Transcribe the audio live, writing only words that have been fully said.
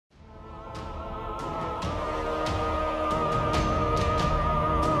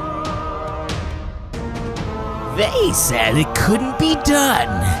They said it couldn't be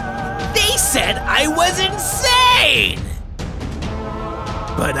done. They said I was insane.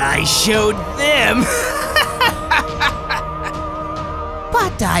 But I showed them.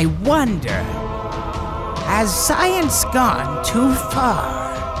 But I wonder, has science gone too far?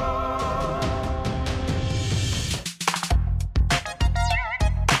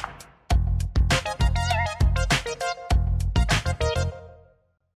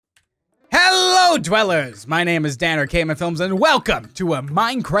 Hello, dwellers! My name is Dan or CavemanFilms, and welcome to a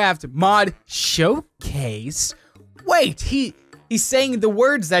Minecraft mod showcase. Wait, he's saying the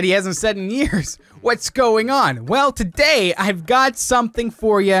words that he hasn't said in years. What's going on? Well, today I've got something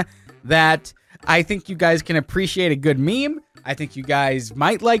for you that I think you guys can appreciate a good meme. I think you guys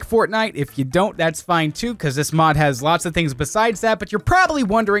might like Fortnite. If you don't, that's fine too, because this mod has lots of things besides that. But you're probably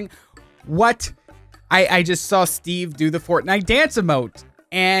wondering what I just saw Steve do the Fortnite dance emote.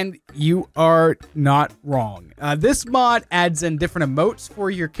 And you are not wrong. This mod adds in different emotes for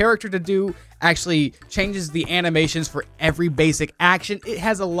your character to do, actually changes the animations for every basic action. It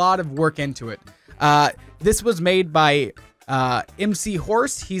has a lot of work into it. This was made by MC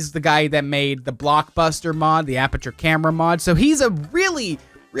Horse. He's the guy that made the Blockbuster mod, the Aperture Camera mod. So he's a really,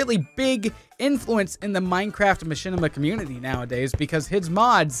 really big influence in the Minecraft machinima community nowadays because his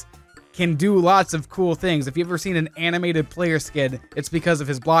mods can do lots of cool things. If you've ever seen an animated player skid, it's because of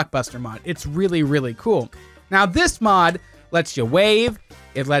his Blockbuster mod. It's really, really cool. Now, this mod lets you wave,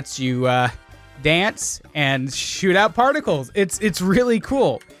 it lets you dance, and shoot out particles. It's really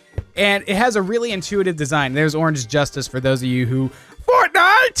cool. And it has a really intuitive design. There's Orange Justice for those of you who...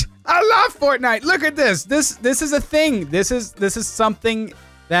 Fortnite! I love Fortnite! Look at this! This is a thing. This is something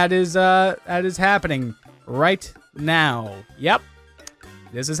that is happening right now. Yep.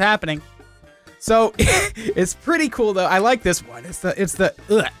 This is happening. So it's pretty cool though. I like this one.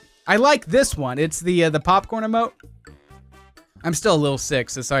 I like this one. It's the popcorn emote. I'm still a little sick,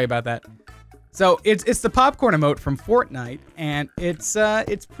 so sorry about that. So it's the popcorn emote from Fortnite, and it's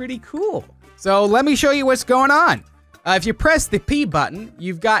pretty cool. So let me show you what's going on. If you press the P button,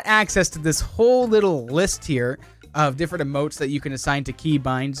 you've got access to this whole little list here of different emotes that you can assign to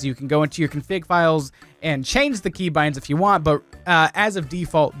keybinds. You can go into your config files and change the keybinds if you want, but as of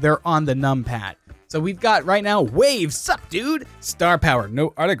default, they're on the numpad. So we've got right now, Wave, sup dude? Star Power,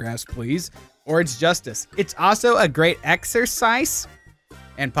 no autographs please. Orange Justice, it's also a great exercise.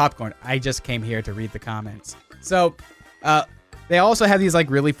 And Popcorn, I just came here to read the comments. So they also have these like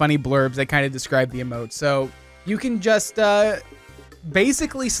really funny blurbs that kind of describe the emote. So you can just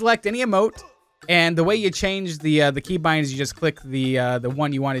basically select any emote. And the way you change the keybinds, you just click the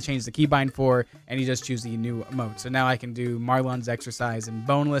one you want to change the keybind for, and you just choose the new emote. So now I can do Marlon's exercise and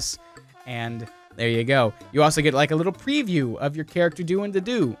Boneless, and there you go. You also get like a little preview of your character doing the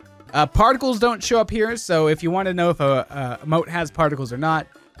do. Particles don't show up here, so if you want to know if a emote has particles or not,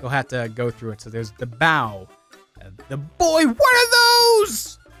 you'll have to go through it. So there's the bow, the boy, what are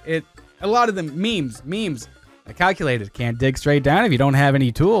those? A lot of them memes. I calculated, can't dig straight down if you don't have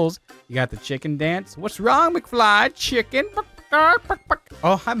any tools. You got the chicken dance. What's wrong, McFly? Chicken.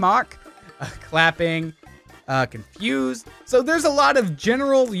 Oh, hi, Mark. Clapping. Confused. So there's a lot of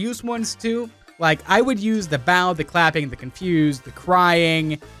general use ones, too. Like, I would use the bow, the clapping, the confused, the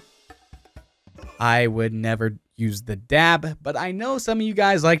crying. I would never use the dab, but I know some of you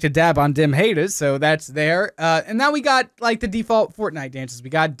guys like to dab on dim haters, so that's there. And now we got, like, the default Fortnite dances. We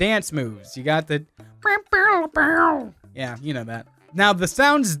got dance moves. You got the... Yeah, you know that. Now, the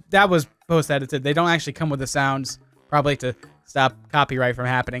sounds, that was post-edited. They don't actually come with the sounds, probably to stop copyright from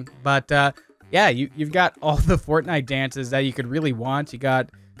happening. But, yeah, you've got all the Fortnite dances that you could really want. You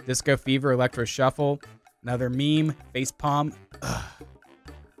got Disco Fever, Electro Shuffle, another meme, Facepalm. Ugh.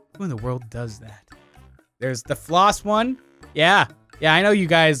 Who in the world does that? There's the floss one. Yeah, I know you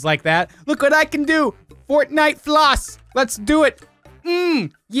guys like that. Look what I can do! Fortnite floss! Let's do it!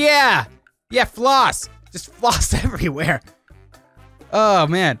 Yeah! Yeah, floss! Just floss everywhere. Oh,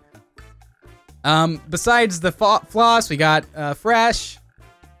 man. Besides the floss, we got fresh.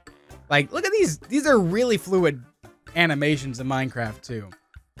 Like, look at these. These are really fluid animations in Minecraft, too.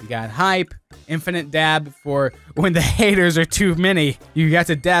 You got hype, infinite dab for when the haters are too many. You got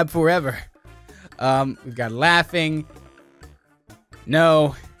to dab forever. We've got laughing.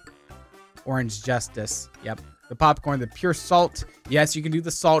 No. Orange Justice. Yep. The popcorn, the pure salt. Yes, you can do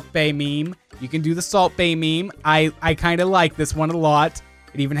the Salt Bae meme. You can do the Salt Bae meme. I kind of like this one a lot.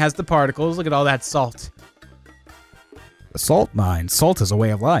 It even has the particles. Look at all that salt. The salt mine. Salt is a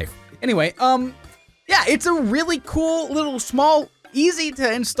way of life. Anyway, yeah, it's a really cool little small, easy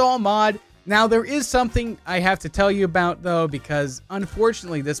to install mod. Now, there is something I have to tell you about, though, because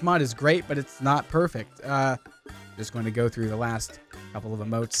unfortunately, this mod is great, but it's not perfect. Just going to go through the last couple of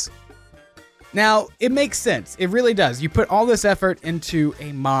emotes. Now, it makes sense. It really does. You put all this effort into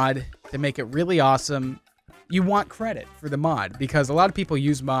a mod to make it really awesome. You want credit for the mod because a lot of people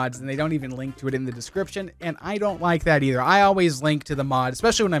use mods and they don't even link to it in the description, and I don't like that either. I always link to the mod,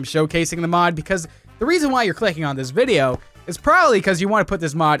 especially when I'm showcasing the mod, because the reason why you're clicking on this video is probably because you want to put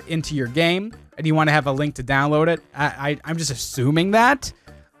this mod into your game and you want to have a link to download it. I'm just assuming that.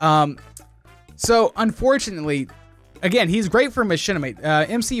 So unfortunately, again, he's great for Machinima.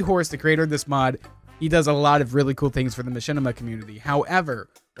 MC Horse, the creator of this mod, he does a lot of really cool things for the Machinima community. However,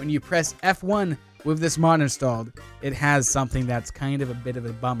 when you press F1 with this mod installed, it has something that's kind of a bit of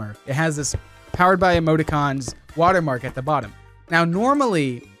a bummer. It has this powered by Emoticons watermark at the bottom. Now,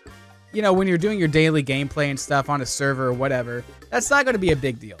 normally, you know, when you're doing your daily gameplay and stuff on a server or whatever, that's not going to be a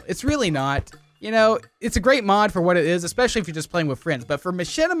big deal. It's really not. You know, it's a great mod for what it is, especially if you're just playing with friends. But for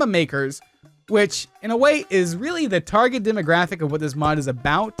Machinima makers, which in a way is really the target demographic of what this mod is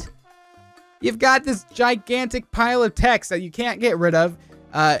about, you've got this gigantic pile of text that you can't get rid of.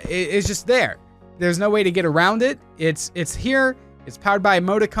 It's just there. There's no way to get around it. It's here. It's powered by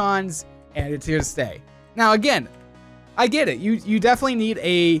emoticons, and it's here to stay. Now, again, I get it. You definitely need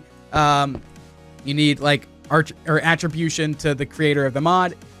a you need like attribution to the creator of the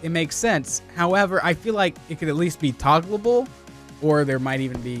mod. It makes sense. However, I feel like it could at least be toggleable, or there might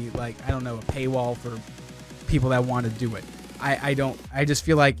even be like, I don't know, a paywall for people that want to do it. I just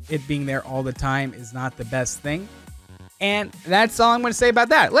feel like it being there all the time is not the best thing. And that's all I'm going to say about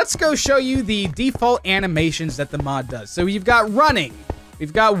that. Let's go show you the default animations that the mod does. So you've got running,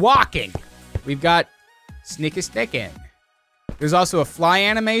 we've got walking, we've got snicking. There's also a fly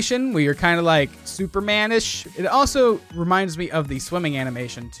animation where you're kind of like Superman-ish. It also reminds me of the swimming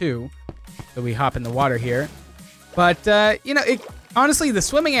animation too. So we hop in the water here. But, you know, honestly, the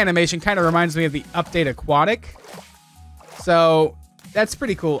swimming animation kind of reminds me of the Update Aquatic. So that's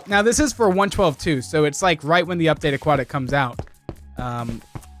pretty cool. Now, this is for 1.12.2, so it's like right when the Update Aquatic comes out. Well,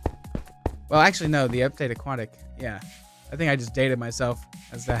 actually, no, the Update Aquatic, yeah. I think I just dated myself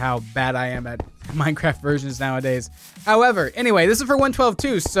as to how bad I am at Minecraft versions nowadays. However, anyway, this is for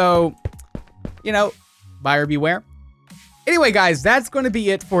 1.12.2, so, you know, buyer beware. Anyway, guys, that's going to be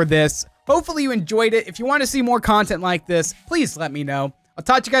it for this. Hopefully you enjoyed it. If you want to see more content like this, please let me know. I'll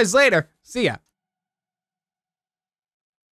talk to you guys later. See ya.